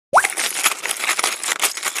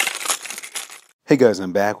Hey guys,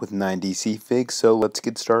 I'm back with 9 DC Figs, so let's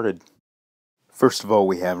get started. First of all,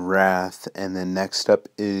 we have Wrath, and then next up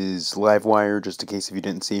is Livewire, just in case if you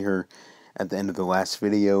didn't see her at the end of the last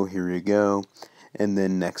video, here you go. And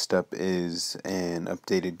then next up is an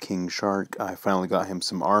updated King Shark. I finally got him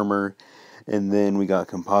some armor. And then we got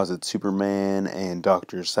Composite Superman and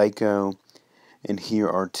Dr. Psycho. And here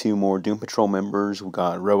are two more Doom Patrol members. We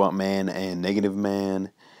got Robot Man and Negative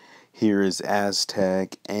Man. Here is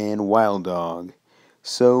Aztec and Wild Dog.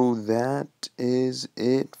 So that is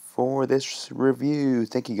it for this review.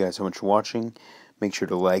 Thank you guys so much for watching. Make sure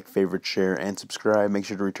to like, favorite, share, and subscribe. Make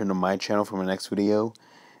sure to return to my channel for my next video.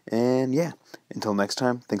 And yeah, until next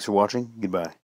time, thanks for watching. Goodbye.